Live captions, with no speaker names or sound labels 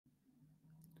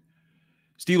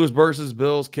Steelers versus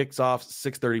Bills kicks off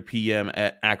 6:30 p.m.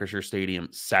 at Acrisure Stadium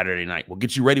Saturday night. We'll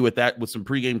get you ready with that with some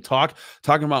pregame talk,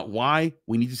 talking about why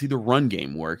we need to see the run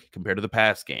game work compared to the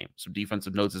pass game. Some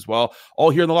defensive notes as well.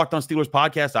 All here in the Locked On Steelers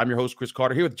podcast. I'm your host, Chris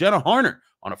Carter, here with Jenna Harner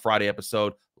on a Friday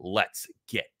episode. Let's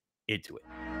get into it.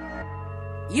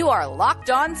 You are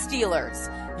Locked On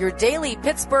Steelers, your daily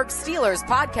Pittsburgh Steelers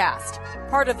podcast,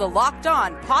 part of the Locked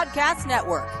On Podcast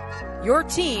Network, your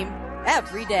team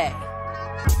every day.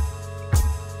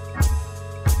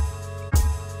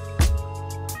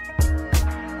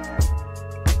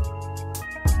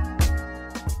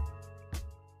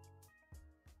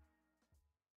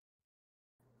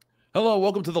 Hello,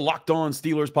 welcome to the Locked On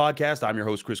Steelers podcast. I'm your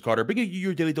host, Chris Carter, bringing you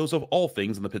your daily dose of all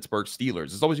things in the Pittsburgh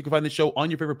Steelers. As always, you can find this show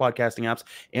on your favorite podcasting apps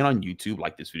and on YouTube.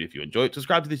 Like this video if you enjoy it.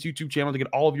 Subscribe to this YouTube channel to get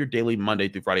all of your daily Monday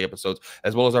through Friday episodes,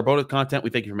 as well as our bonus content. We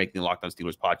thank you for making the Locked On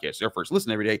Steelers podcast your first listen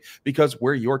every day, because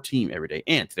we're your team every day.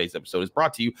 And today's episode is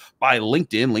brought to you by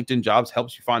LinkedIn. LinkedIn Jobs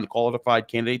helps you find the qualified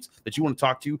candidates that you want to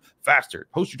talk to faster.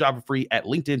 Post your job for free at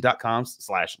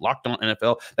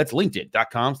linkedin.com/LockedOnNFL. That's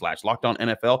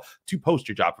linkedin.com/LockedOnNFL to post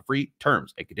your job for free.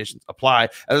 Terms and conditions apply.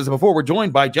 As I said before, we're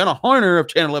joined by Jenna Harner of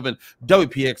Channel 11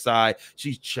 WPXI.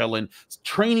 She's chilling.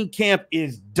 Training camp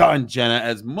is done, Jenna,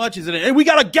 as much as it is. And we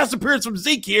got a guest appearance from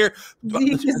Zeke here.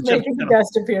 Zeke is making a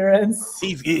guest appearance.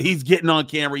 He's getting on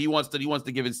camera. He wants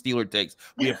to give his Steeler takes.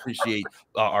 We appreciate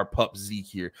our pup Zeke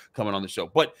here coming on the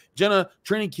show. But Jenna,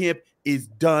 training camp is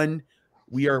done.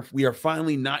 We are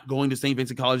finally not going to St.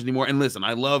 Vincent College anymore. And listen,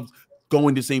 I love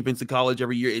going to St. Vincent College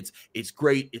every year. It's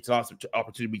great. It's an awesome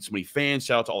opportunity to meet so many fans.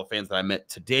 Shout out to all the fans that I met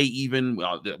today even. We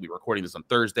were recording this on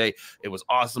Thursday. It was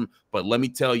awesome. But let me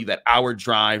tell you that our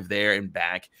drive there and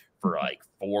back for like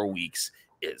 4 weeks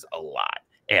is a lot.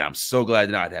 And I'm so glad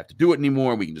that I don't have to do it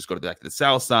anymore. We can just go back to the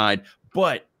South Side.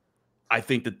 But I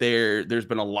think that there's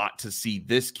been a lot to see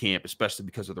this camp, especially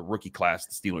because of the rookie class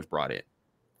the Steelers brought in.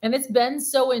 And it's been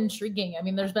so intriguing. I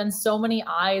mean, there's been so many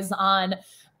eyes on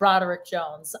Broderick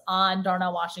Jones, on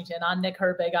Darnell Washington, on Nick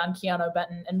Herbig, on Keanu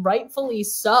Benton, and rightfully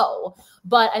so.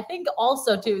 But I think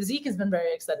also, too, Zeke has been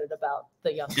very excited about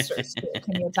the youngsters.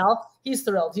 Can you tell? He's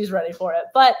thrilled. He's ready for it.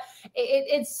 But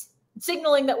it's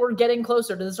signaling that we're getting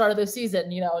closer to the start of the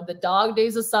season. You know, the dog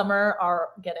days of summer are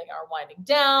winding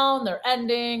down. They're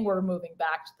ending. We're moving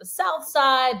back to the South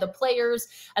Side. The players,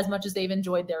 as much as they've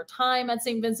enjoyed their time at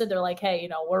St. Vincent, they're like, hey,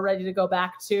 we're ready to get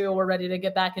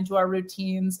back into our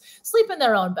routines, sleep in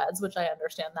their own beds, which I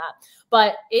understand that.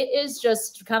 But it is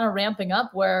just kind of ramping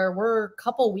up where we're a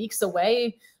couple weeks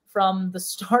away from the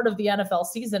start of the NFL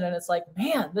season. And it's like,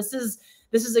 man, this is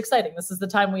exciting. This is the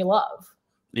time we love.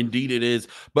 Indeed it is.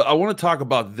 But I want to talk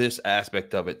about this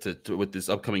aspect of it with this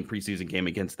upcoming preseason game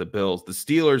against the Bills. The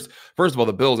Steelers, first of all,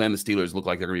 the Bills and the Steelers look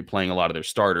like they're going to be playing a lot of their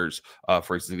starters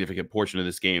for a significant portion of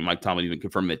this game. Mike Tomlin even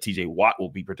confirmed that TJ Watt will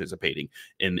be participating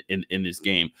in this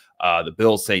game. The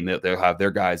Bills saying that they'll have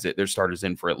their starters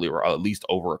in for at least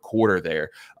over a quarter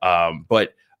there.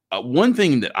 But one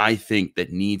thing that I think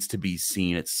that needs to be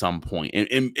seen at some point, and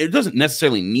it doesn't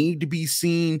necessarily need to be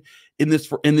seen in this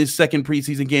second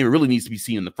preseason game. It really needs to be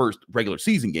seen in the first regular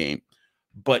season game.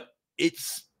 But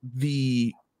it's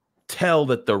the tell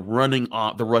that the running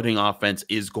offense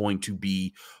is going to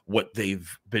be what they've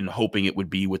been hoping it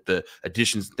would be with the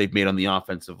additions that they've made on the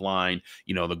offensive line.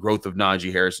 The growth of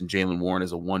Najee Harris and Jaylen Warren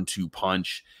as a 1-2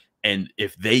 punch. And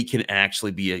if they can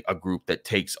actually be a group that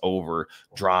takes over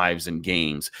drives and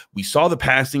games. We saw the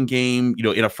passing game,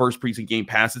 in a first preseason game,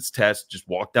 pass its test, just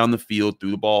walk down the field,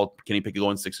 threw the ball, Kenny Pickett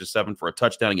going 6 or 7 for a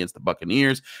touchdown against the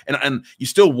Buccaneers. And you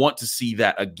still want to see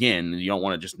that again. You don't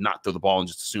want to just not throw the ball and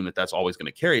just assume that that's always going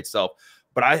to carry itself.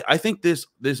 But I think this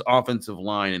offensive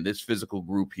line and this physical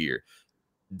group here,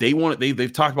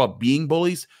 they've talked about being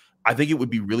bullies. I think it would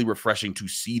be really refreshing to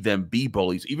see them be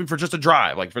bullies, even for just a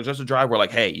drive. Like for just a drive, we're like,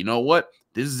 hey, you know what?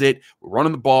 This is it. We're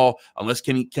running the ball unless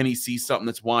Kenny sees something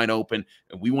that's wide open.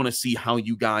 And we want to see how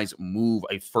you guys move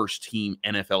a first-team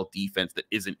NFL defense that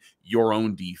isn't your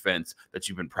own defense that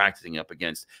you've been practicing up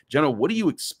against. Jenna, what do you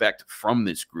expect from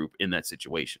this group in that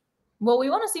situation? Well,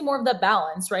 we want to see more of that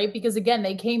balance, right? Because again,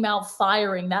 they came out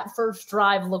firing. That first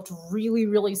drive looked really,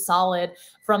 really solid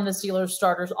from the Steelers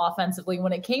starters offensively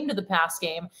when it came to the pass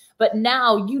game. But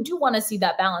now you do want to see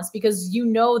that balance, because you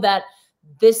know that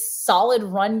this solid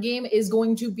run game is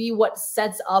going to be what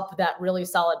sets up that really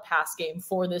solid pass game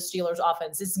for the Steelers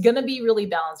offense. It's going to be really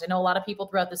balanced. I know a lot of people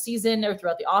throughout the season or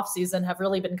throughout the offseason have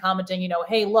really been commenting,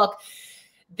 hey, look,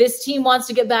 this team wants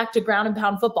to get back to ground and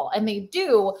pound football, and they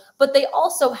do, but they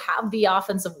also have the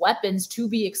offensive weapons to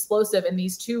be explosive. And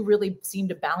these two really seem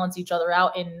to balance each other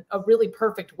out in a really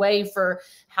perfect way for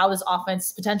how this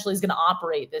offense potentially is going to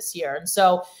operate this year. And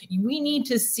so we need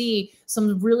to see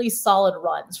some really solid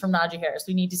runs from Najee Harris.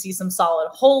 We need to see some solid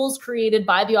holes created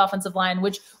by the offensive line,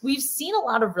 which we've seen a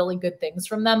lot of really good things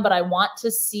from them, but I want to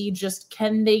see just,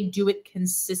 can they do it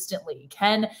consistently?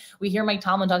 We hear Mike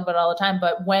Tomlin talk about it all the time,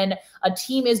 but when a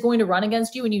team is going to run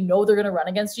against you and you know they're going to run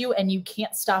against you and you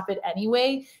can't stop it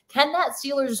anyway, can that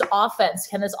Steelers offense,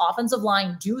 can this offensive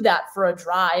line do that for a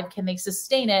drive? Can they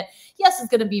sustain it? Yes, it's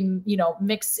going to be,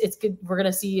 mixed. It's good. We're going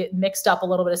to see it mixed up a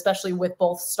little bit, especially with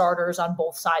both starters on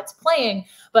both sides playing.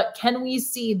 But can we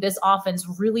see this offense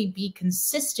really be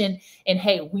consistent in,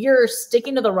 hey, we are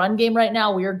sticking to the run game right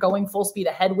now. We are going full speed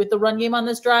ahead with the run game on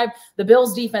this drive. The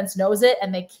Bills defense knows it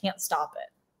and they can't stop it.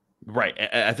 Right.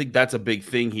 I think that's a big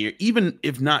thing here, even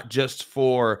if not just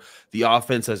for the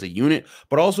offense as a unit,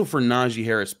 but also for Najee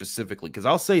Harris specifically. Because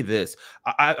I'll say this,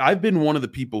 I've been one of the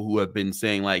people who have been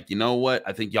saying, like, you know what,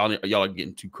 I think y'all are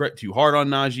getting too hard on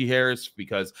Najee Harris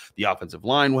because the offensive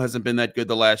line hasn't been that good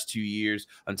the last 2 years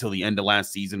until the end of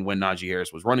last season when Najee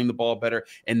Harris was running the ball better,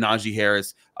 and Najee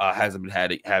Harris hasn't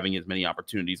been having as many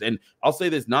opportunities. And I'll say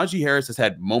this, Najee Harris has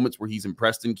had moments where he's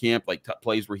impressed in camp, like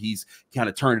plays where he's kind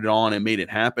of turned it on and made it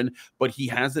happen, but he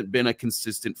hasn't been a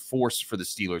consistent force for the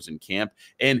Steelers in camp,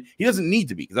 and he doesn't need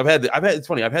to be. Because it's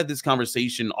funny, I've had this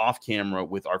conversation off camera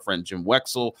with our friend Jim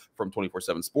Wexel from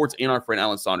 24/7 Sports and our friend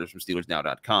Alan Saunders from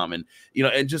SteelersNow.com, and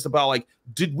and just about like,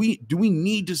 do we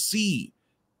need to see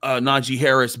Najee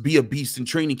Harris be a beast in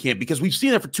training camp? Because we've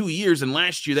seen that for 2 years, and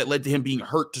last year that led to him being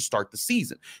hurt to start the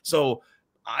season. So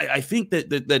I think that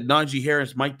Najee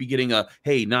Harris might be getting a,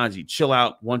 hey, Najee, chill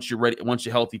out once you're ready, once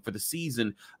you're healthy for the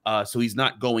season. So he's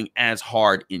not going as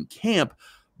hard in camp.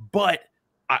 But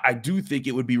I do think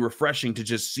it would be refreshing to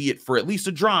just see it for at least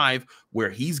a drive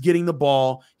where he's getting the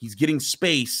ball, he's getting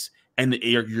space, and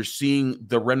you're seeing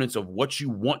the remnants of what you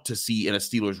want to see in a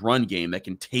Steelers run game that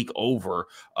can take over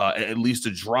at least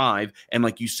a drive. And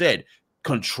like you said,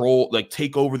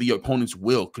 take over the opponent's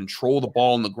will, control the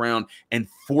ball on the ground, and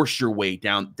force your way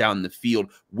down the field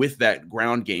with that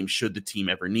ground game should the team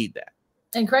ever need that.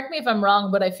 And correct me if I'm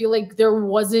wrong, but I feel like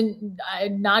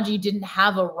Najee didn't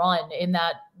have a run in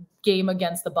that game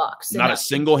against the Bucs. Not a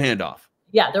single handoff.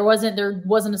 Yeah, there wasn't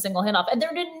a single handoff, and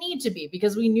there didn't need to be,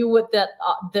 because we knew what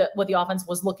the offense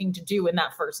was looking to do in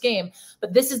that first game.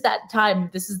 But this is that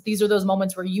time. These are those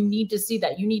moments where you need to see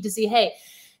that. You need to see, hey,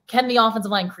 can the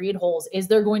offensive line create holes? Is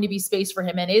there going to be space for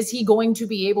him? And is he going to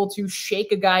be able to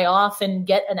shake a guy off and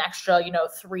get an extra,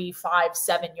 3, 5,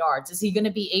 7 yards? Is he going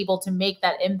to be able to make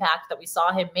that impact that we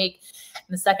saw him make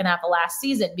in the second half of last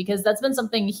season? Because that's been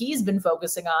something he's been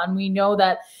focusing on. We know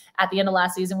that at the end of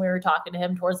last season, we were talking to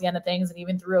him towards the end of things, and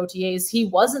even through OTAs, he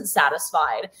wasn't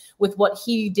satisfied with what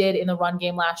he did in the run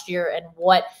game last year and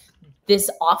what this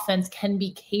offense can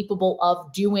be capable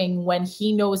of doing when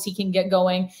he knows he can get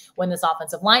going, when this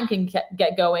offensive line can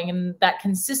get going. And that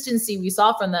consistency we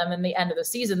saw from them in the end of the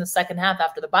season, the second half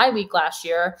after the bye week last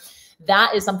year,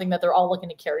 that is something that they're all looking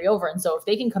to carry over. And so if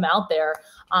they can come out there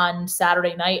on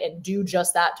Saturday night and do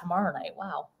just that tomorrow night,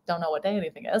 wow, don't know what day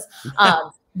anything is,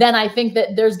 then I think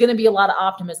that there's going to be a lot of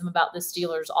optimism about the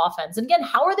Steelers offense. And again,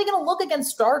 how are they going to look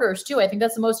against starters too? I think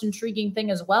that's the most intriguing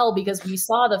thing as well, because we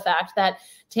saw the fact that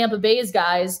Tampa Bay's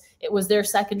guys, it was their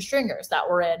second stringers that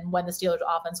were in when the Steelers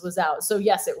offense was out. So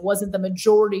yes, it wasn't the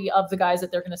majority of the guys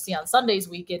that they're going to see on Sundays,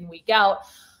 week in, week out.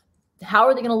 How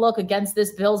are they going to look against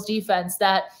this Bills defense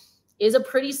that is a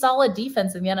pretty solid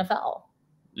defense in the NFL?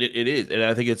 It is, and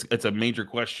I think it's a major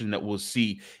question that we'll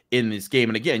see in this game.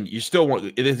 And again, you still want,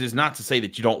 it is not to say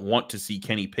that you don't want to see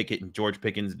Kenny Pickett and George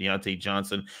Pickens and Deontay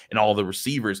Johnson and all the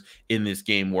receivers in this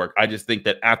game work. I just think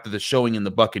that after the showing in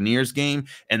the Buccaneers game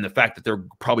and the fact that they're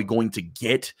probably going to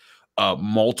get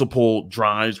multiple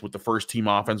drives with the first team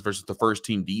offense versus the first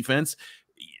team defense,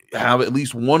 have at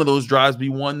least one of those drives be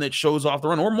one that shows off the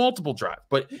run, or multiple drives.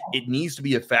 But it needs to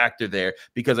be a factor there,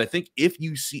 because I think if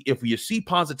you see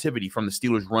positivity from the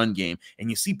Steelers run game and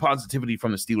you see positivity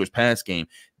from the Steelers pass game,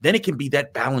 then it can be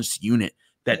that balanced unit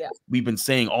that we've been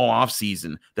saying all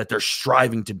offseason that they're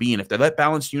striving to be. And if they're that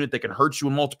balanced unit that can hurt you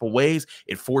in multiple ways,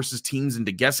 it forces teams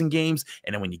into guessing games.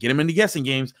 And then when you get them into guessing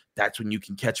games, that's when you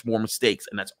can catch more mistakes.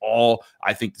 And that's all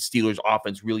I think the Steelers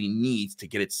offense really needs to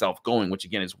get itself going, which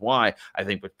again is why I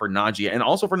think for Najee, and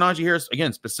also for Najee Harris,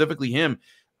 again, specifically him,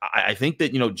 I think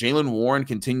that, Jaylen Warren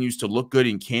continues to look good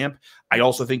in camp. I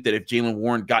also think that if Jaylen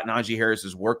Warren got Najee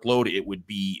Harris's workload,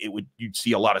 you'd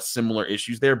see a lot of similar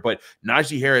issues there. But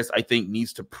Najee Harris, I think,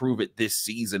 needs to prove it this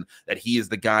season that he is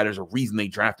the guy. There's a reason they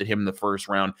drafted him in the first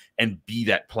round, and be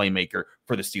that playmaker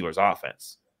for the Steelers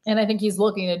offense. And I think he's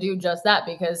looking to do just that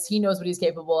because he knows what he's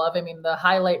capable of. I mean, the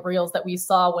highlight reels that we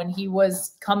saw when he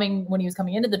was coming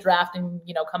into the draft and,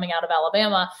 coming out of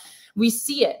Alabama, we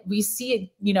see it. We see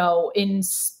it, in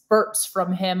spurts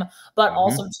from him, but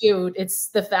also too, it's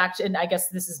the fact, and I guess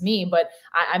this is me, but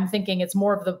I'm thinking it's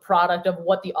more of the product of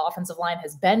what the offensive line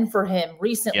has been for him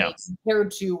recently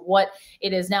compared to what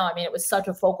it is now. I mean, it was such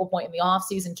a focal point in the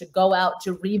offseason to go out,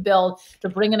 to rebuild, to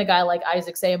bring in a guy like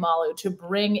Isaac Seumalo, to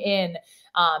bring in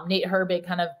Nate Herbig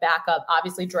kind of backup,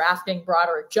 obviously drafting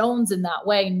Broderick Jones in that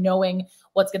way, knowing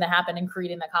what's going to happen and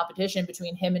creating that competition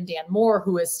between him and Dan Moore,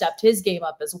 who has stepped his game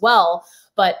up as well.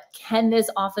 But can this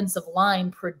offensive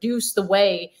line produce the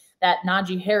way that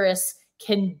Najee Harris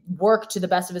can work to the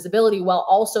best of his ability while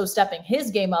also stepping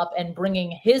his game up and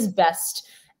bringing his best,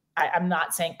 I'm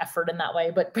not saying effort in that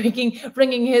way, but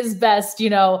bringing his best,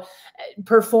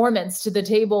 performance to the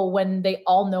table when they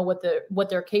all know what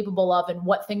they're capable of and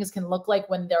what things can look like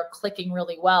when they're clicking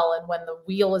really well and when the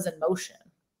wheel is in motion.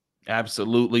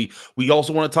 Absolutely. We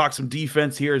also want to talk some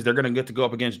defense here as they're going to get to go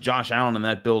up against Josh Allen and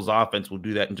that Bills offense. We'll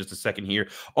do that in just a second here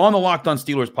on the Locked On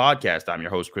Steelers podcast. I'm your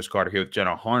host, Chris Carter, here with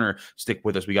Jenna Harner. Stick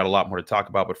with us. We got a lot more to talk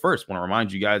about. But first, I want to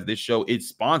remind you guys this show is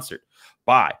sponsored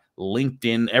by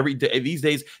LinkedIn. Every day these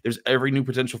days, every new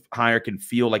potential hire can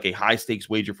feel like a high stakes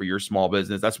wager for your small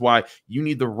business. That's why you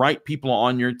need the right people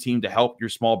on your team to help your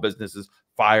small businesses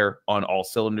fire on all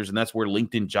cylinders. And that's where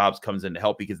LinkedIn Jobs comes in to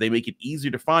help, because they make it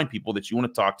easier to find people that you want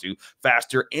to talk to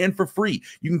faster and for free.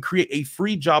 You can create a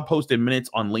free job post in minutes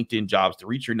on LinkedIn Jobs to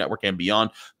reach your network and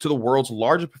beyond to the world's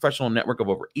largest professional network of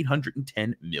over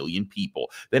 810 million people.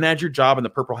 Then add your job in the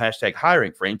purple hashtag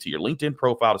hiring frame to your LinkedIn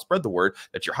profile to spread the word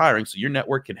that you're hiring, so your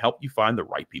network can help you find the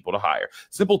right people to hire.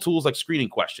 Simple tools like screening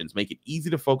questions make it easy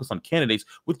to focus on candidates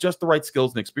with just the right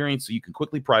skills and experience, so you can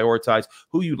quickly prioritize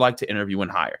who you'd like to interview and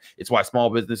hire. It's why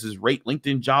small businesses rate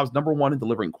LinkedIn Jobs #1 in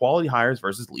delivering quality hires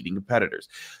versus leading competitors.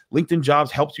 LinkedIn Jobs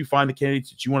helps you find the candidates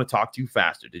that you want to talk to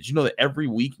faster. Did you know that every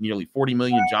week nearly 40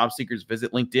 million job seekers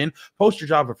visit LinkedIn? Post your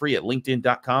job for free at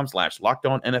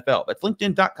linkedin.com/LockedOnNFL. That's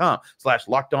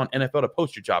linkedin.com/LockedOnNFL to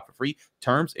post your job for free.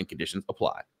 Terms and conditions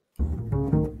apply.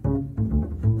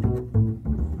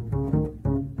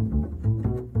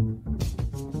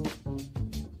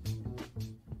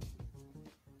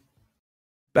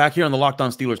 Back here on the Locked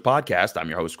On Steelers podcast, I'm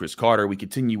your host, Chris Carter. We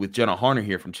continue with Jenna Harner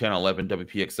here from Channel 11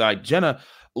 WPXI. Jenna,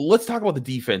 let's talk about the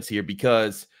defense here,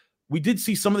 because we did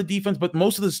see some of the defense, but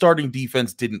most of the starting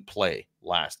defense didn't play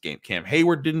last game. Cam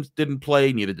Hayward didn't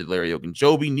play. Neither did Larry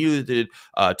Ogunjobi. Neither did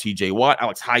TJ Watt.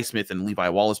 Alex Highsmith and Levi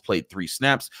Wallace played 3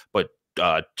 snaps, but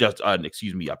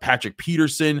Patrick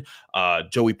Peterson,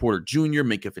 Joey Porter Jr.,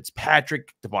 Minka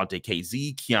Fitzpatrick, Devontae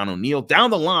KZ, Keanu Neal. Down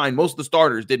the line, most of the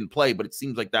starters didn't play, but it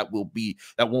seems like that won't be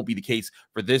the case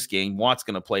for this game. Watt's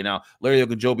going to play now. Larry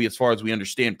Ogunjobi, as far as we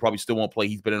understand, probably still won't play.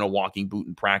 He's been in a walking boot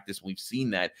in practice. We've seen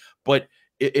that. But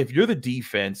if you're the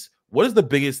defense, what is the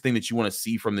biggest thing that you want to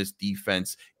see from this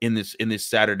defense in this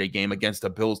Saturday game against a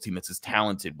Bills team that's as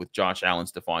talented with Josh Allen,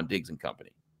 Stephon Diggs, and company?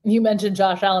 You mentioned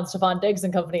Josh Allen, Stephon Diggs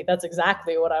and company. That's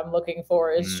exactly what I'm looking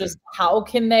for. It's just how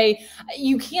can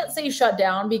you can't say shut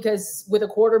down, because with a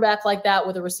quarterback like that,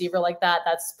 with a receiver like that,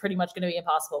 that's pretty much going to be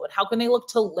impossible. But how can they look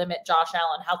to limit Josh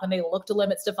Allen? How can they look to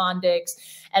limit Stephon Diggs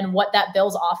and what that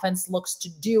Bills offense looks to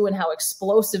do and how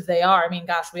explosive they are? I mean,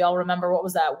 gosh, we all remember, what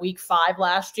was that, week 5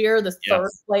 last year, the third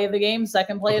play of the game,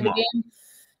 second play of the game?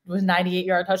 It was a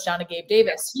 98-yard touchdown to Gabe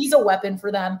Davis. He's a weapon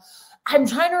for them. I'm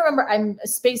trying to remember. I'm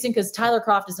spacing because Tyler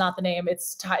Kroft is not the name.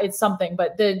 It's something,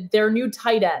 but their new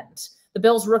tight end, the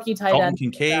Bills rookie tight end.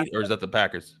 Dalton Kincaid, or is that the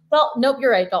Packers? Well, nope, you're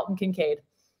right. Dalton Kincaid.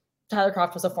 Tyler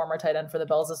Kroft was a former tight end for the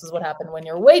Bills. This is what happened when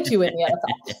you're way too in the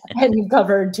NFL and you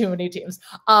covered too many teams.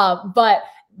 But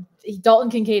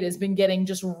Dalton Kincaid has been getting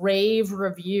just rave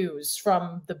reviews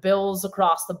from the Bills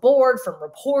across the board, from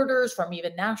reporters, from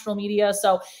even national media.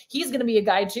 So he's going to be a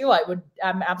guy too.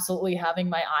 I'm absolutely having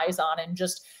my eyes on, and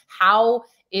just how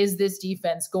is this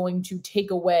defense going to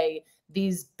take away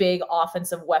these big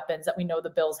offensive weapons that we know the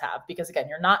Bills have? Because again,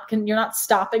 you're not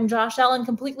stopping Josh Allen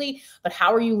completely, but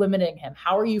how are you limiting him?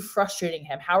 How are you frustrating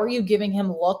him? How are you giving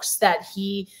him looks that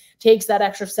he takes that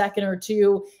extra second or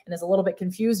two and is a little bit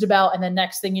confused about? And then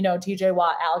next thing you know, TJ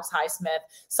Watt, Alex Highsmith,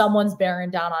 someone's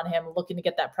bearing down on him, looking to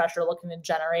get that pressure, looking to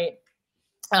generate,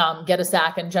 get a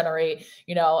sack and generate,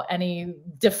 any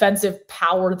defensive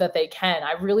power that they can.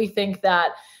 I really think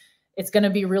that It's going to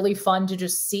be really fun to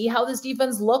just see how this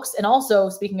defense looks. And also,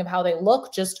 speaking of how they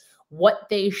look, just what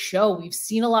they show. We've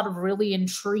seen a lot of really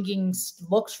intriguing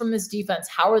looks from this defense.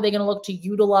 How are they going to look to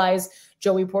utilize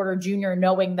Joey Porter Jr.,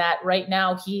 knowing that right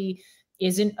now he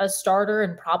isn't a starter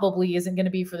and probably isn't going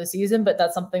to be for the season, but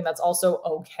that's something that's also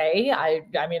okay.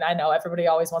 I mean, I know everybody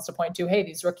always wants to point to, hey,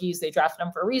 these rookies, they drafted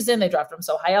them for a reason. They drafted them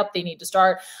so high up, they need to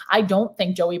start. I don't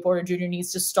think Joey Porter Jr.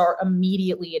 needs to start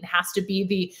immediately. It has to be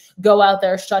the go out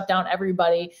there, shut down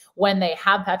everybody when they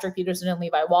have Patrick Peterson and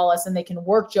Levi Wallace, and they can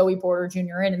work Joey Porter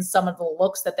Jr. in some of the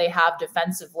looks that they have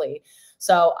defensively.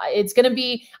 So it's going to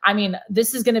be, I mean,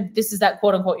 this is that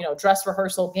quote unquote, dress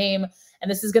rehearsal game. And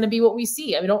this is going to be what we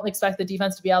see. I mean, don't expect the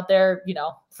defense to be out there,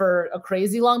 for a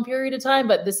crazy long period of time,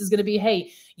 but this is going to be, hey,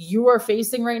 you are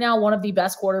facing right now one of the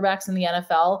best quarterbacks in the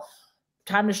NFL.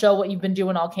 Time to show what you've been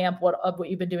doing all camp, what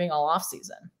you've been doing all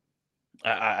offseason.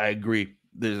 I agree.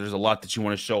 There's a lot that you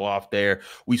want to show off there.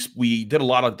 We did a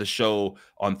lot of the show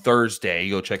on Thursday.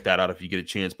 Go check that out if you get a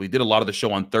chance. But we did a lot of the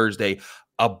show on Thursday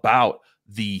about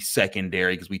the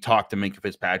secondary, because we talked to Minkah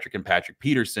Fitzpatrick and Patrick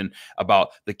Peterson about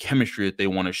the chemistry that they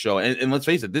want to show. And let's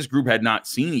face it, this group had not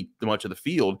seen much of the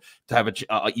field to have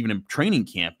even in training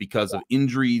camp because of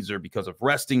injuries or because of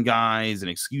resting guys and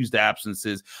excused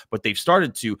absences, but they've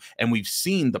started to, and we've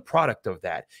seen the product of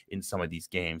that in some of these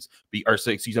games,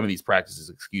 some of these practices,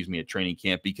 at training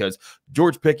camp, because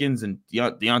George Pickens and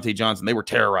Deontay Johnson, they were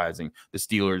terrorizing the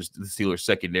Steelers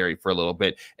secondary for a little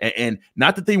bit. And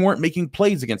not that they weren't making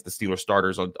plays against the Steelers starters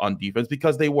on defense,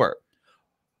 because they were.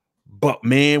 But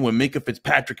man, when Minkah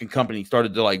Fitzpatrick and company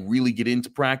started to really get into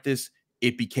practice,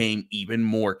 it became even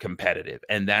more competitive.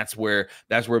 And that's where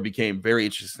it became very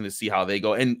interesting to see how they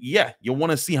go. And yeah, you'll want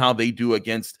to see how they do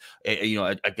against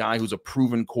a guy who's a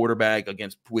proven quarterback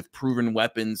with proven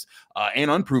weapons and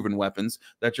unproven weapons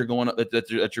that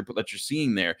you're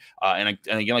seeing there. And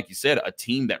again, like you said, a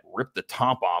team that ripped the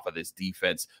top off of this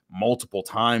defense multiple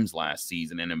times last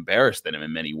season and embarrassed them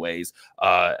in many ways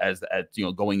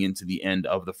going into the end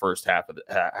of the first half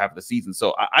of the season.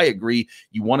 So I agree.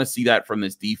 You want to see that from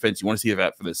this defense. You want to see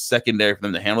that for the secondary for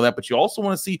them to handle that, but you also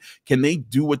want to see, can they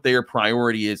do what their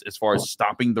priority is as far as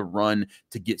stopping the run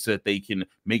to get so that they can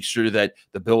make sure that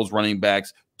the Bills running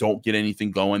backs don't get anything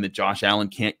going, that Josh Allen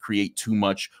can't create too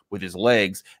much with his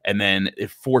legs, and then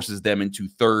it forces them into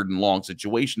third and long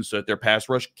situations so that their pass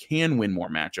rush can win more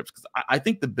matchups. Because I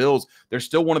think the Bills, they're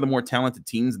still one of the more talented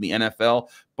teams in the NFL,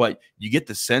 but you get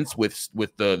the sense with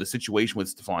the situation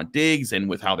with Stephon Diggs and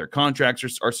with how their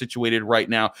contracts are situated right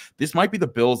now, this might be the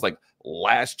Bills'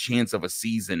 last chance of a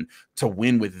season to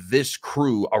win with this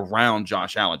crew around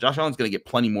Josh Allen. Josh Allen's going to get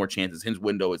plenty more chances. His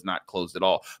window is not closed at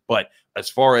all. But as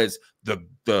far as the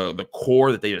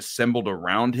core that they assembled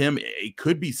around him, it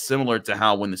could be similar to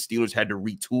how when the Steelers had to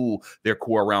retool their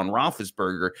core around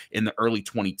Roethlisberger in the early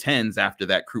 2010s after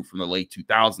that crew from the late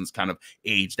 2000s kind of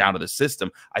aged out of the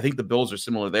system. I think the Bills are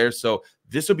similar there. So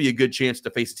this will be a good chance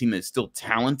to face a team that's still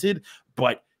talented,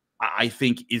 but I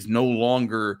think is no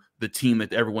longer the team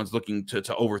that everyone's looking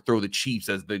to overthrow the Chiefs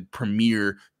as the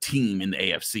premier team in the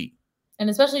AFC. And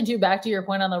especially, too, back to your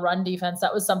point on the run defense,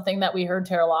 that was something that we heard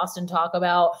Terrell Austin talk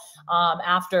about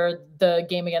after the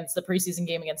preseason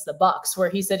game against the Bucs, where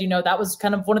he said, that was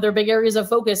kind of one of their big areas of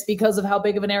focus because of how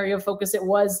big of an area of focus it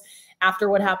was after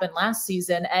what happened last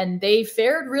season. And they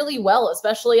fared really well,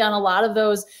 especially on a lot of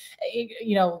those,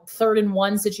 3rd and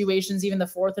 1 situations, even the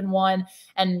 4th and 1.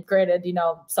 And granted,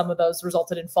 some of those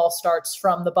resulted in false starts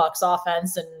from the Bucs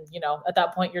offense. And, at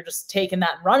that point, you're just taking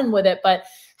that and running with it. But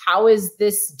how is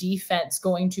this defense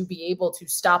going to be able to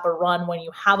stop a run when you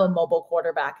have a mobile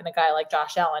quarterback and a guy like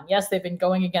Josh Allen? Yes, they've been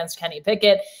going against Kenny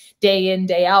Pickett day in,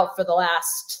 day out for the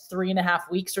last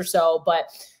 3.5 weeks or so, but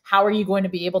how are you going to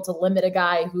be able to limit a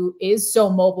guy who is so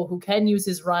mobile, who can use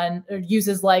his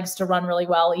legs to run really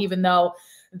well, even though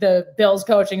the Bills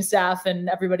coaching staff and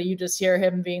everybody, you just hear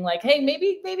him being like, hey,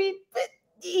 maybe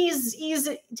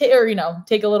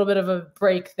take a little bit of a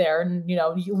break there, and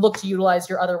you look to utilize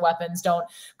your other weapons. Don't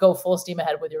go full steam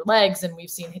ahead with your legs. And we've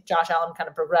seen Josh Allen kind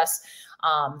of progress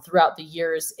throughout the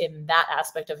years in that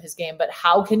aspect of his game. But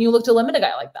how can you look to limit a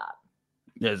guy like that?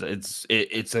 Yes,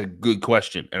 it's a good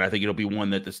question, and I think it'll be one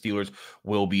that the Steelers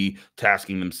will be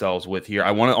tasking themselves with here.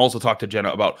 I want to also talk to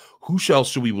Jenna about who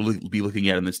else should we be looking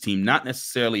at in this team, not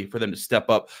necessarily for them to step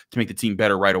up to make the team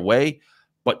better right away,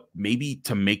 but maybe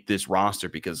to make this roster,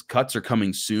 because cuts are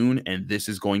coming soon, and this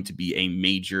is going to be a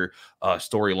major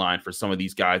storyline for some of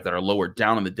these guys that are lower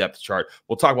down on the depth chart.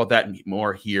 We'll talk about that and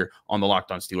more here on the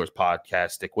Locked On Steelers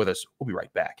podcast. Stick with us. We'll be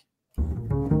right back.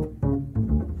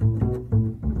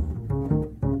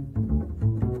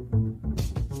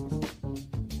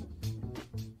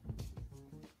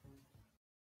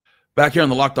 Back here on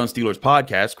the Locked On Steelers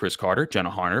podcast, Chris Carter,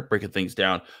 Jenna Harner, breaking things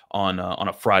down on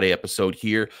a Friday episode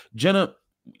here. Jenna,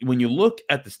 when you look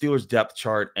at the Steelers depth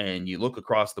chart and you look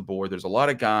across the board, there's a lot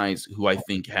of guys who I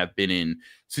think have been in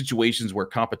situations where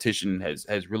competition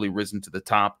has really risen to the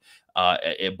top,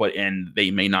 and they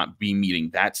may not be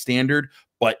meeting that standard,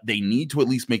 but they need to at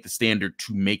least make the standard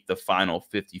to make the final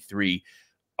 53.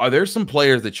 Are there some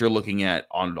players that you're looking at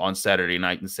on Saturday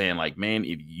night and saying, like, man,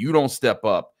 if you don't step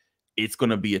up, it's going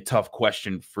to be a tough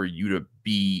question for you to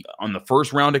be on the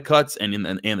first round of cuts and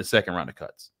in the second round of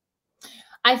cuts?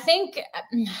 I think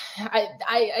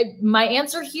my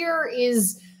answer here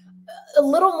is a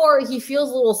little more, he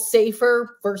feels a little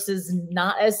safer versus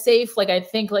not as safe. Like, I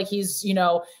think like he's,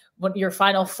 when your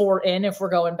final four in, if we're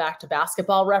going back to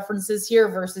basketball references here,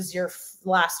 versus your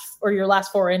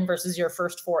last four in versus your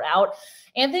first four out.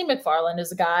 Anthony McFarland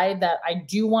is a guy that I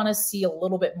do want to see a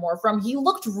little bit more from. He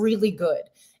looked really good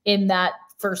in that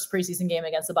first preseason game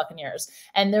against the Buccaneers.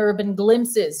 And there have been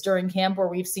glimpses during camp where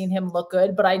we've seen him look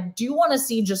good, but I do want to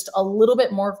see just a little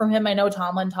bit more from him. I know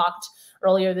Tomlin talked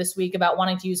earlier this week about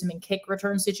wanting to use him in kick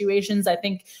return situations. I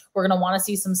think we're going to want to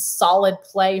see some solid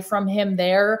play from him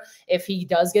there if he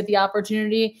does get the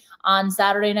opportunity on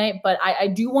Saturday night. But I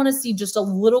do want to see just a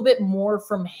little bit more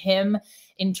from him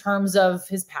in terms of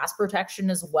his pass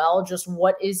protection as well. Just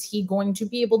what is he going to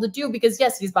be able to do? Because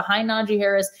yes, he's behind Najee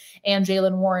Harris and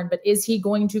Jaylen Warren, but is he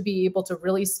going to be able to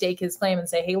really stake his claim and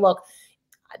say, hey, look,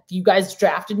 you guys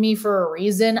drafted me for a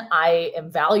reason. I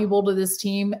am valuable to this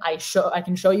team. I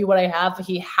can show you what I have.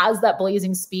 He has that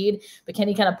blazing speed, but can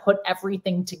he kind of put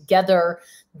everything together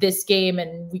this game?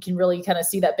 And we can really kind of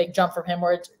see that big jump from him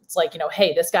where it's like,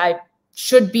 hey, this guy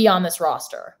should be on this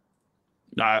roster.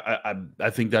 I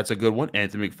think that's a good one.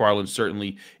 Anthony McFarland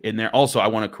certainly in there. Also, I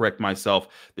want to correct myself.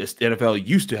 This NFL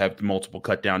used to have multiple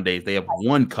cut down days. They have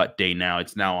one cut day now.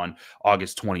 It's now on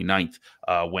August 29th,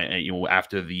 when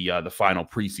after the final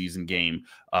preseason game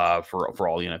for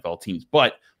all the NFL teams.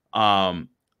 But I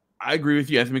agree with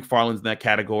you. Anthony McFarland's in that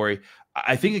category.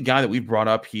 I think a guy that we've brought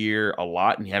up here a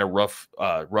lot, and he had a rough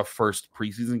first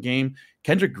preseason game.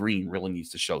 Kendrick Green really needs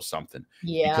to show something,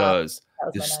 because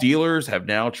the Steelers have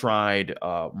now tried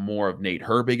more of Nate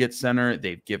Herbig at center.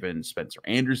 They've given Spencer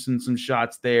Anderson some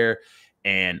shots there,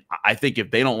 and I think if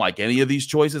they don't like any of these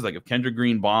choices, like if Kendrick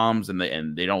Green bombs and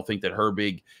they don't think that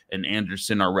Herbig and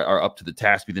Anderson are up to the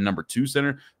task to be the number 2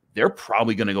 center, they're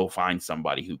probably going to go find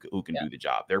somebody who can do the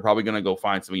job. They're probably going to go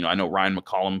find some, I know Ryan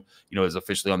McCollum, is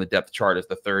officially on the depth chart as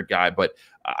the 3rd guy, but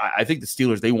I think the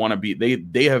Steelers, they want to be,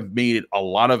 they have made a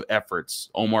lot of efforts,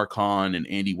 Omar Khan and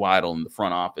Andy Weidel in the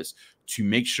front office, to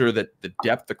make sure that the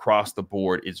depth across the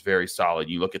board is very solid.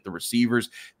 You look at the receivers,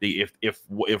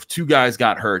 if 2 guys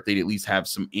got hurt, they'd at least have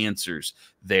some answers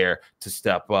there to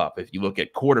step up. If you look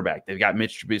at quarterback, they've got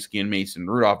Mitch Trubisky and Mason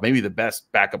Rudolph, maybe the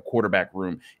best backup quarterback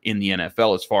room in the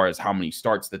NFL as far as how many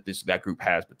starts that group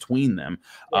has between them.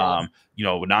 Yes.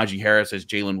 Najee Harris has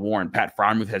Jaylen Warren, Pat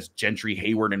Freiermuth has Gentry,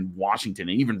 Hayward, and Washington,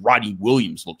 and even Rodney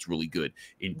Williams looks really good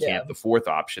in camp, the 4th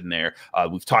option there.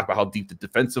 We've talked about how deep the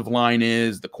defensive line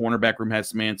is. The cornerback room has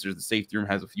some answers. The safety room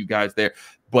has a few guys there.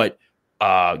 But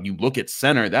you look at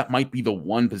center, that might be the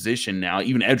one position now.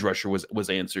 Even edge rusher was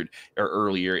answered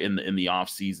earlier in the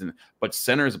offseason. But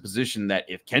center is a position that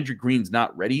if Kendrick Green's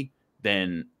not ready,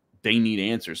 then they need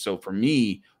answers. So for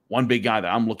me, one big guy that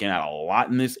I'm looking at a lot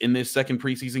in this second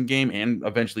preseason game and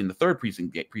eventually in the 3rd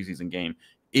preseason game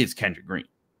is Kendrick Green.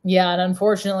 Yeah, and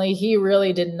unfortunately, he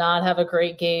really did not have a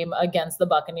great game against the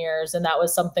Buccaneers. And that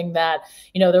was something that,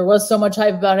 there was so much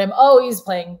hype about him. Oh, he's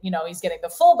playing, he's getting the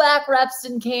fullback reps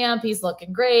in camp. He's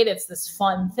looking great. It's this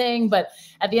fun thing. But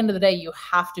at the end of the day, you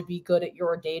have to be good at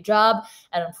your day job.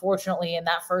 And unfortunately, in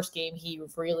that first game, he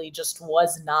really just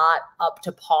was not up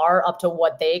to par, up to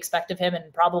what they expect of him,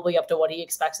 and probably up to what he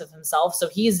expects of himself. So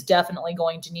he's definitely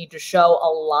going to need to show a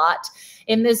lot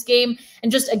in this game.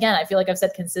 And just, again, I feel like I've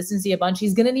said consistency a bunch.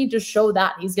 He's going to need to show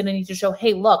that. He's going to need to show,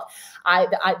 hey, look,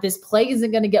 this play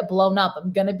isn't going to get blown up.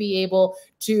 I'm going to be able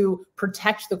to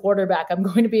protect the quarterback. I'm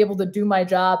going to be able to do my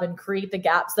job and create the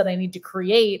gaps that I need to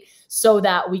create so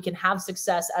that we can have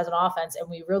success as an offense. And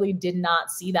we really did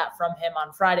not see that from him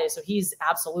on Friday. So he's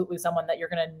absolutely someone that you're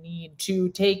going to need to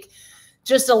take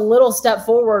just a little step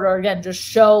forward, or again, just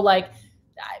show like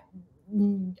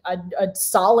a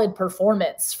solid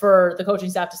performance for the coaching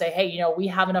staff to say, hey, we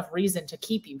have enough reason to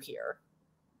keep you here.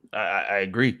 I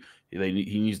agree.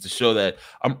 He needs to show that.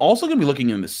 I'm also going to be looking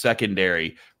in the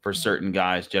secondary for certain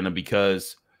guys, Jenna,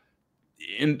 because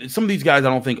in some of these guys I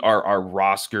don't think are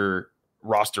roster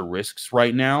risks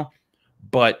right now.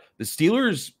 But the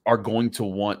Steelers are going to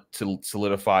want to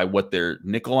solidify what their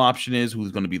nickel option is,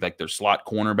 who's going to be like their slot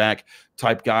cornerback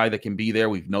type guy that can be there.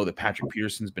 We know that Patrick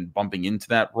Peterson's been bumping into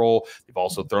that role. They've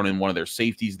also thrown in one of their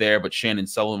safeties there, but Shannon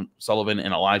Sullivan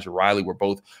and Elijah Riley were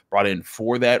both brought in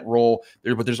for that role.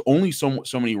 But there's only so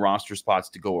many roster spots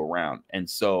to go around. And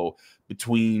so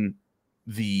between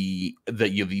the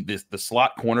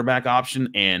slot cornerback option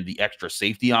and the extra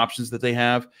safety options that they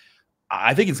have,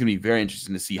 I think it's going to be very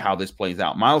interesting to see how this plays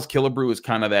out. Miles Killebrew is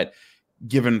kind of that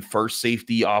given first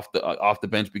safety off the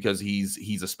bench because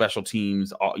he's a special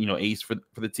teams ace for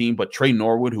the team. But Trey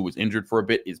Norwood, who was injured for a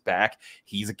bit, is back.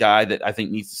 He's a guy that I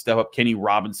think needs to step up. Kenny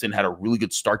Robinson had a really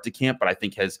good start to camp, but I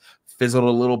think has fizzled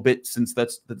a little bit since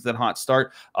that hot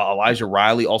start. Elijah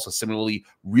Riley also similarly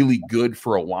really good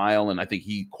for a while, and I think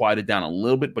he quieted down a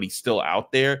little bit, but he's still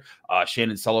out there.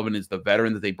 Shannon Sullivan is the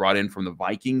veteran that they brought in from the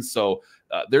Vikings, so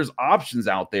there's options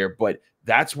out there, but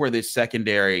that's where this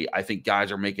secondary, I think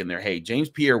guys are making their hay. James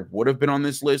Pierre would have been on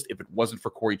this list if it wasn't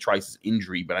for Corey Trice's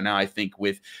injury, but now I think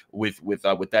with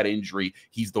that injury,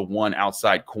 he's the one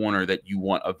outside corner that you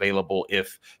want available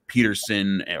if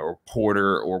Peterson or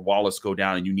Porter or Wallace go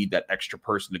down and you need that extra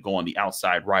person to go on the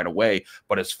outside right away.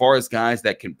 But as far as guys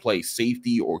that can play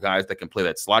safety or guys that can play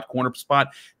that slot corner spot,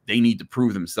 they need to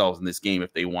prove themselves in this game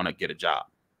if they want to get a job.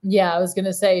 Yeah, I was going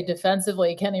to say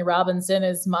defensively, Kenny Robinson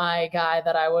is my guy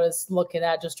that I was looking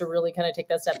at just to really kind of take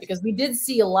that step, because we did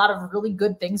see a lot of really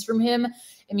good things from him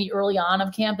in the early on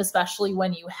of camp, especially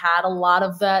when you had a lot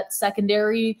of that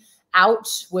secondary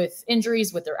out with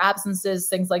injuries, with their absences,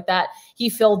 things like that. He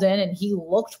filled in and he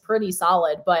looked pretty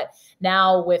solid. But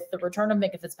now with the return of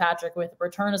Minkah Fitzpatrick, with the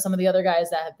return of some of the other guys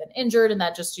that have been injured and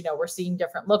that just, we're seeing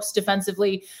different looks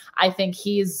defensively, I think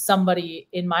he's somebody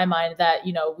in my mind that,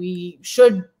 we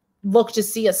should look to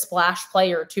see a splash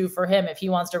play or two for him if he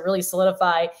wants to really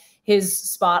solidify his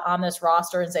spot on this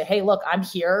roster and say, hey, look, I'm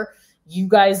here. You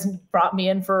guys brought me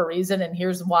in for a reason, and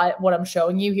here's what I'm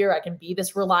showing you here. I can be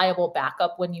this reliable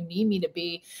backup when you need me to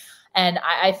be. And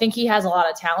I think he has a lot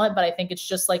of talent, but I think it's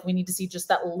just like we need to see just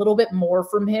that little bit more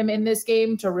from him in this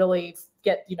game to really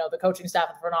get, the coaching staff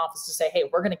at the front office to say, hey,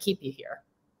 we're going to keep you here.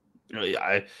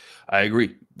 I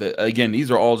agree. Again, these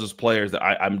are all just players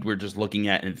that we're just looking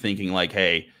at and thinking like,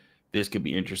 hey, this could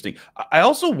be interesting. I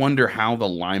also wonder how the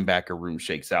linebacker room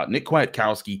shakes out. Nick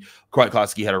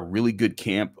Kwiatkowski had a really good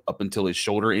camp up until his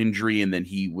shoulder injury, and then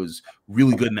he was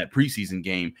really good in that preseason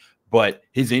game. But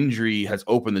his injury has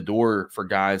opened the door for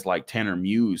guys like Tanner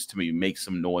Muse to maybe make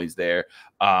some noise there.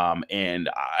 And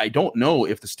I don't know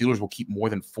if the Steelers will keep more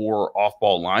than 4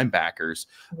 off-ball linebackers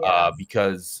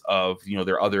because of,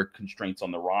 their other constraints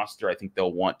on the roster. I think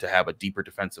they'll want to have a deeper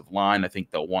defensive line. I think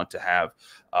they'll want to have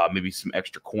maybe some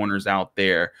extra corners out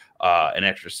there and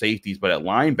extra safeties. But at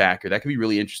linebacker, that could be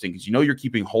really interesting because, you're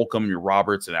keeping Holcomb, your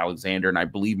Roberts, and Alexander. And I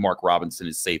believe Mark Robinson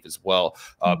is safe as well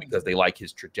because they like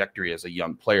his trajectory as a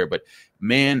young player. But,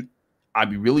 man,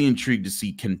 I'd be really intrigued to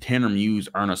see, can Tanner Muse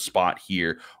earn a spot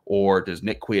here, or does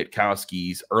Nick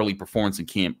Kwiatkowski's early performance in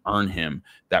camp earn him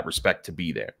that respect to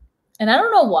be there? And I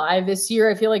don't know why this year.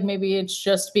 I feel like maybe it's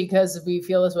just because we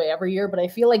feel this way every year, but I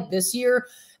feel like this year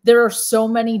there are so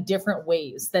many different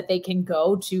ways that they can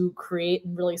go to create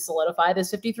and really solidify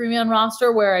this 53-man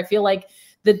roster, where I feel like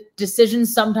the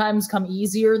decisions sometimes come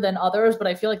easier than others, but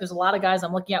I feel like there's a lot of guys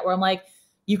I'm looking at where I'm like,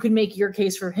 you can make your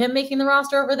case for him making the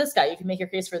roster over this guy. You can make your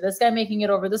case for this guy making it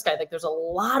over this guy. Like there's a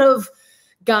lot of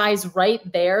guys right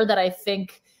there that I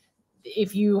think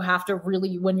if you have to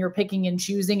really, when you're picking and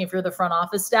choosing, if you're the front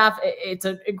office staff, it's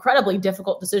an incredibly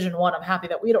difficult decision. One, I'm happy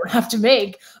that we don't have to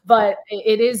make, but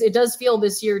it does feel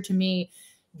this year to me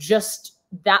just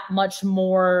that much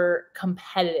more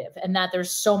competitive, and that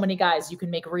there's so many guys you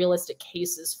can make realistic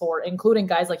cases for, including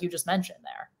guys like you just mentioned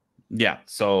there. Yeah.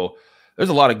 So there's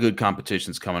a lot of good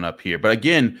competitions coming up here, but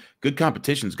again, good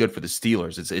competition is good for the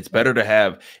Steelers. It's better to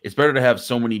have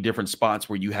so many different spots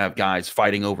where you have guys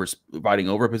fighting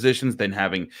over positions than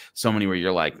having so many where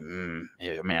you're like, man,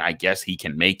 I guess he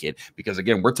can make it. Because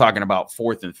again, we're talking about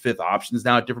 4th and 5th options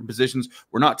now at different positions.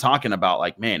 We're not talking about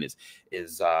like, man,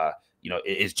 is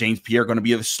James Pierre going to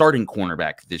be the starting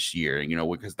cornerback this year?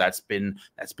 Because that's been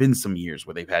some years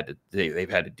where they've had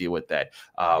to deal with that.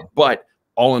 But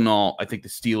all in all, I think the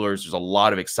Steelers, there's a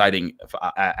lot of exciting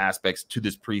aspects to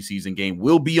this preseason game.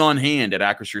 We'll be on hand at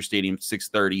Acrisure Stadium,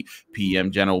 6:30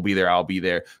 p.m. Jenna will be there. I'll be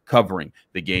there covering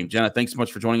the game. Jenna, thanks so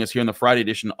much for joining us here on the Friday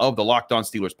edition of the Locked On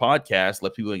Steelers podcast.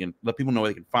 Let people know where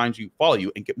they can find you, follow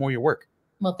you, and get more of your work.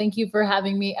 Well, thank you for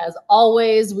having me as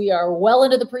always. We are well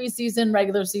into the preseason.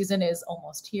 Regular season is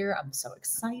almost here. I'm so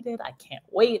excited. I can't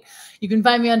wait. You can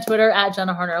find me on Twitter at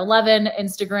Jenna Harner 11,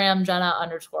 Instagram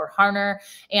Jenna_Harner,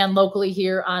 and locally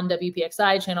here on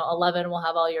WPXI channel 11, we'll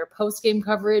have all your post-game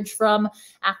coverage from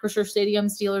Acrisure Stadium,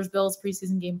 Steelers Bills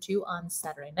preseason game 2 on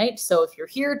Saturday night. So if you're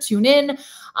here, tune in.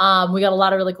 We got a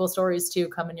lot of really cool stories too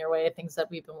coming your way, things that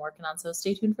we've been working on. So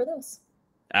stay tuned for those.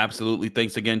 Absolutely.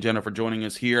 Thanks again, Jenna, for joining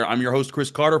us here. I'm your host,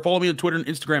 Chris Carter. Follow me on Twitter and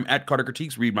Instagram at Carter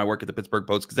Critiques. Read my work at the Pittsburgh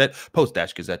Post-Gazette,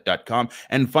 post-gazette.com.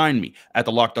 And find me at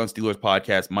the Locked On Steelers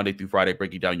podcast, Monday through Friday,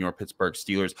 breaking down your Pittsburgh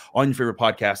Steelers on your favorite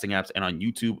podcasting apps and on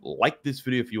YouTube. Like this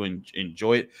video if you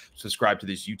enjoy it. Subscribe to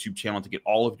this YouTube channel to get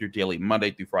all of your daily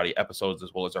Monday through Friday episodes,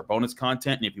 as well as our bonus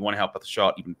content. And if you want to help out the show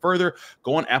out even further,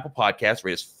 go on Apple Podcasts,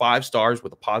 rate us 5 stars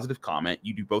with a positive comment.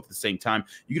 You do both at the same time.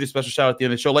 You get a special shout out at the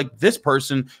end of the show, like this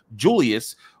person,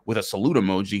 Julius, with a salute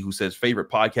emoji, who says, favorite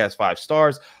podcast, 5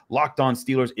 stars. Locked On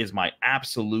Steelers is my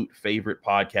absolute favorite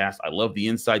podcast. I love the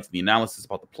insights, the analysis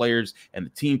about the players and the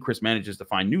team. Chris manages to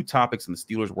find new topics in the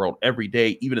Steelers world every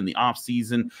day, even in the off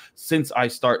season. Since I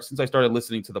started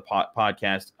listening to the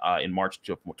podcast in March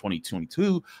of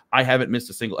 2022, I haven't missed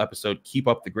a single episode. Keep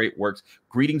up the great works.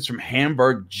 Greetings from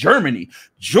Hamburg, Germany.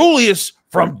 Julius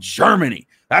from Germany.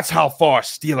 That's how far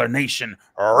Steeler Nation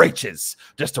reaches.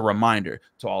 Just a reminder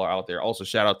to all out there. Also,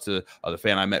 shout out to the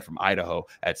fan I met from Idaho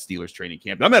at Steelers training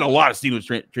camp. I met a lot of Steelers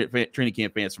training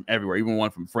camp fans from everywhere, even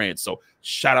one from France. So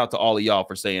shout out to all of y'all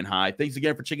for saying hi. Thanks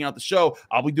again for checking out the show.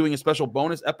 I'll be doing a special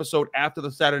bonus episode after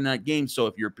the Saturday night game. So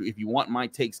if you want my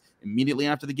takes immediately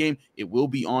after the game, it will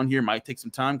be on here. Might take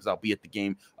some time because I'll be at the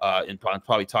game and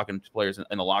probably talking to players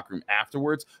in the locker room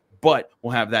afterwards. But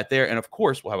we'll have that there. And, of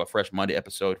course, we'll have a fresh Monday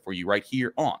episode for you right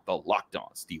here on the Locked On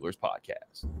Steelers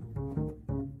podcast.